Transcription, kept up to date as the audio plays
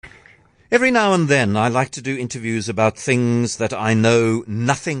Every now and then I like to do interviews about things that I know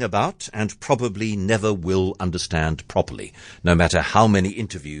nothing about and probably never will understand properly, no matter how many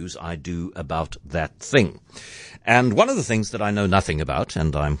interviews I do about that thing. And one of the things that I know nothing about,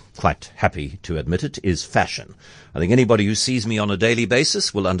 and I'm quite happy to admit it, is fashion. I think anybody who sees me on a daily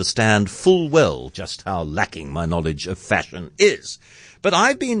basis will understand full well just how lacking my knowledge of fashion is. But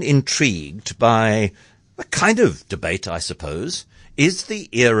I've been intrigued by a kind of debate, I suppose. Is the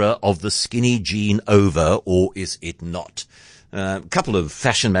era of the skinny jean over, or is it not? A couple of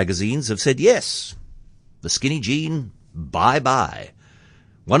fashion magazines have said yes, the skinny jean, bye-bye.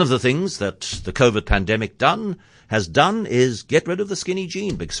 One of the things that the COVID pandemic has done is get rid of the skinny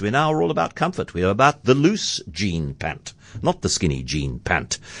jean, because we now are all about comfort. We are about the loose jean pant, not the skinny jean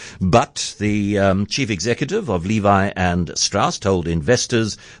pant. But the chief executive of Levi and Strauss told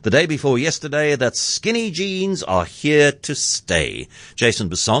investors the day before yesterday that skinny jeans are here to stay. Jason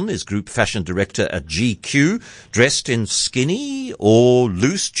Besson is group fashion director at GQ, dressed in skinny or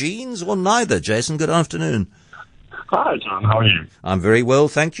loose jeans or neither. Jason, good afternoon. Hi, John. How are you? I'm very well,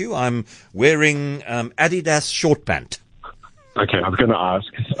 thank you. I'm wearing Adidas short pant. Okay, I was going to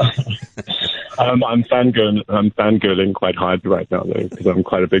ask. I'm fangirling quite hard right now, though, because I'm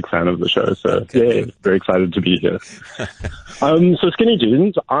quite a big fan of the show. So, okay. Yeah, very excited to be here. So skinny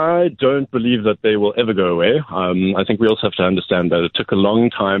jeans, I don't believe that they will ever go away. I think we also have to understand that it took a long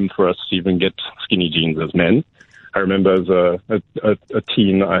time for us to even get skinny jeans as men. I remember as a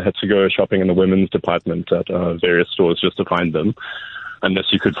teen, I had to go shopping in the women's department at various stores just to find them,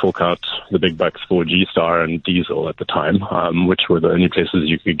 unless you could fork out the big bucks for G-Star and Diesel at the time, which were the only places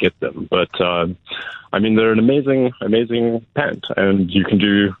you could get them. But, I mean, they're an amazing, amazing pant, and you can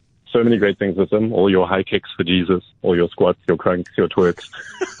do so many great things with them. All your high kicks for Jesus, all your squats, your crunks, your twerks,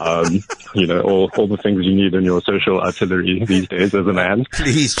 all the things you need in your social artillery these days as a man.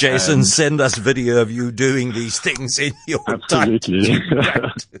 Please, Jason, send us video of you doing these things in your absolutely.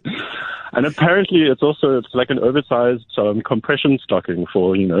 And apparently it's like an oversized compression stocking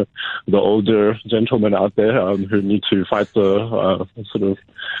for, the older gentlemen out there who need to fight the sort of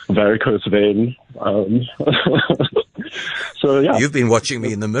varicose vein. So, yeah. You've been watching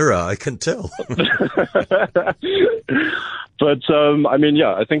me in the mirror, I can tell. But,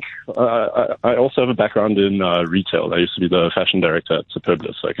 I think I also have a background in retail. I used to be the fashion director at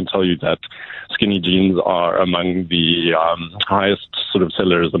Superblis, so I can tell you that skinny jeans are among the highest sort of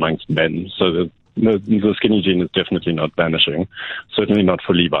sellers amongst men. So the skinny jean is definitely not vanishing, certainly not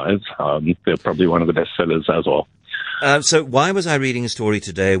for Levi's. They're probably one of the best sellers as well. So why was I reading a story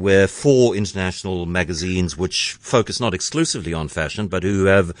today where 4 international magazines, which focus not exclusively on fashion, but who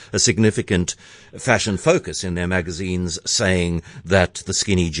have a significant fashion focus in their magazines, saying that the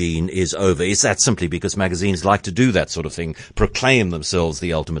skinny jean is over? Is that simply because magazines like to do that sort of thing, proclaim themselves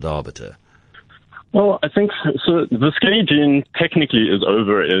the ultimate arbiter? Well, I think so. The skinny jean technically is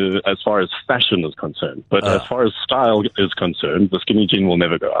over as far as fashion is concerned, but as far as style is concerned, the skinny jean will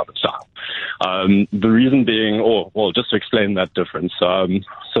never go out of style. The reason being, just to explain that difference. So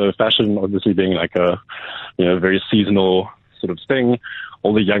fashion obviously being like a, very seasonal sort of thing.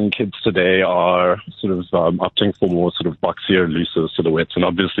 All the young kids today are sort of opting for more sort of boxier, looser silhouettes, and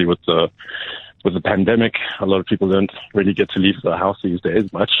obviously with the pandemic, a lot of people don't really get to leave the house these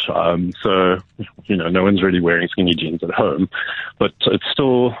days much. So, no one's really wearing skinny jeans at home, but it's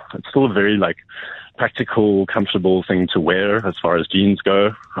still a very practical, comfortable thing to wear as far as jeans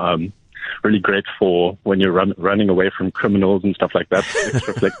go. Really great for when you're running away from criminals and stuff like that.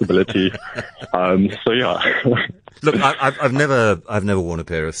 Extra flexibility. So yeah. Look, I've never worn a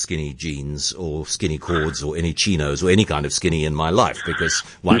pair of skinny jeans or skinny cords or any chinos or any kind of skinny in my life, because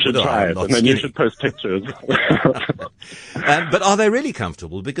why would I? And then you should post pictures. But are they really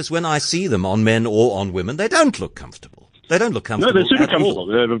comfortable? Because when I see them on men or on women, they don't look comfortable. They don't look comfortable. No, they're super comfortable.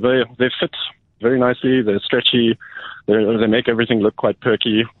 They fit very nicely. They're stretchy. They make everything look quite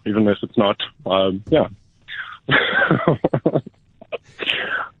perky, even if it's not. Yeah.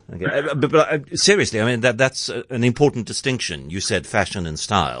 Okay. But seriously, I mean, that's an important distinction. You said fashion and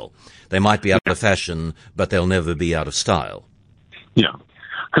style. They might be out of fashion, but they'll never be out of style. Yeah.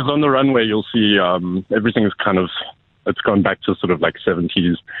 Because on the runway, you'll see everything is it's gone back to sort of like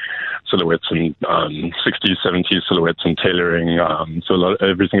 70s silhouettes and 60s, 70s silhouettes and tailoring. So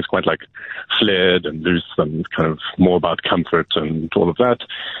everything's quite flared and loose and kind of more about comfort and all of that.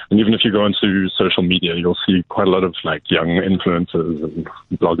 And even if you go onto social media, you'll see quite a lot of young influencers and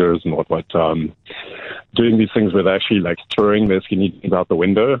bloggers and whatnot doing these things where they're actually throwing their skinny jeans out the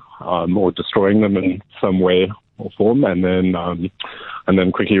window or destroying them in some way or form, and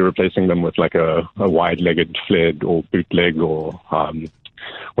then quickly replacing them with a wide-legged flared or bootleg or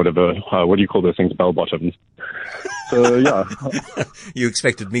whatever, what do you call those things, bell bottoms. So, yeah. You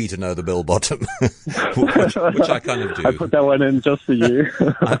expected me to know the bell bottom, which I kind of do. I put that one in just for you.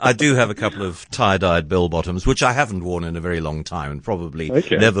 I do have a couple of tie-dyed bell bottoms, which I haven't worn in a very long time and probably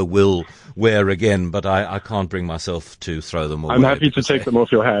never will wear again, but I can't bring myself to throw them away. I'm happy to take them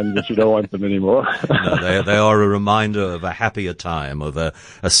off your hands if you don't want them anymore. No, they are a reminder of a happier time, of a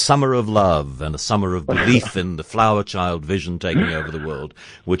summer of love and a summer of belief in the flower child vision taking over the world,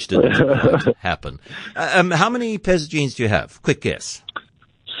 which didn't quite happen. How many pairs of jeans do you have? Quick guess.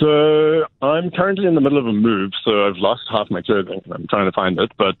 So I'm currently in the middle of a move, so I've lost half my clothing. I'm trying to find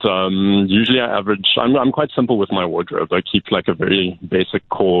it, but usually I average. I'm quite simple with my wardrobe. I keep like a very basic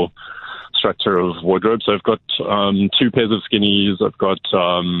core structure of wardrobe. So I've got 2 pairs of skinnies. I've got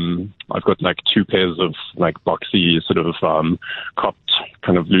like 2 pairs of like boxy sort of cropped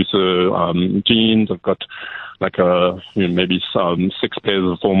kind of looser jeans. I've got like maybe some 6 pairs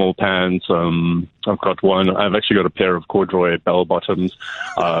of formal pants. I've actually got a pair of corduroy bell bottoms.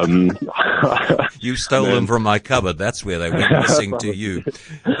 You stole them from my cupboard. That's where they went missing to you.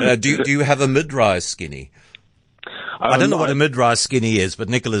 Do you have a mid-rise skinny? I don't know what a mid-rise skinny is, but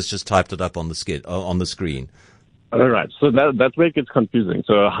Nicholas just typed it up on the screen. All right. So that's where it gets confusing.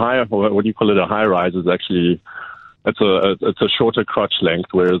 So what do you call it? A high rise is actually, it's a shorter crotch length,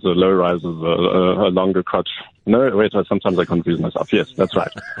 whereas a low rise is a longer crotch. No, wait, sometimes I confuse myself. Yes, that's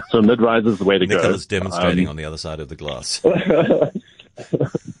right. So mid-rise is the way to go. Nicholas demonstrating on the other side of the glass.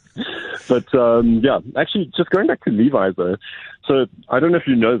 But, actually, just going back to Levi's, though. So I don't know if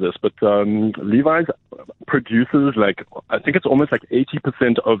you know this, but Levi's produces, I think it's almost like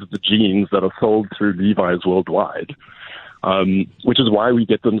 80% of the jeans that are sold through Levi's worldwide, which is why we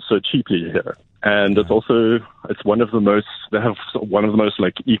get them so cheaply here. And they have one of the most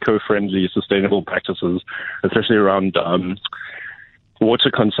like eco-friendly, sustainable practices, especially around water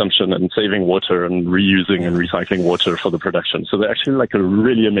consumption and saving water and reusing and recycling water for the production. So they're actually like a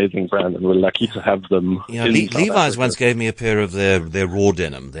really amazing brand, and we're lucky to have them. Yeah, Levi's once gave me a pair of their raw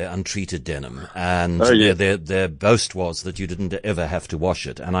denim, their untreated denim, and their boast was that you didn't ever have to wash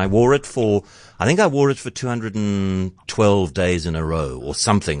it. And I wore it for 212 days in a row or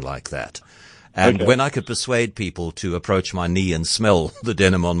something like that. And when I could persuade people to approach my knee and smell the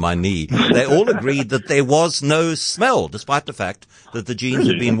denim on my knee, they all agreed that there was no smell, despite the fact that the jeans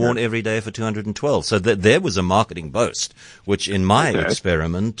had been worn every day for 212. So there was a marketing boast, which in my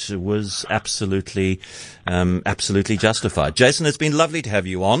experiment was absolutely justified. Jason, it's been lovely to have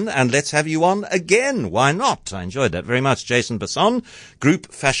you on, and let's have you on again. Why not? I enjoyed that very much. Jason Basson,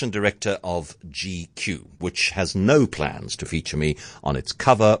 Group Fashion Director of GQ, which has no plans to feature me on its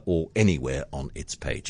cover or anywhere on its page.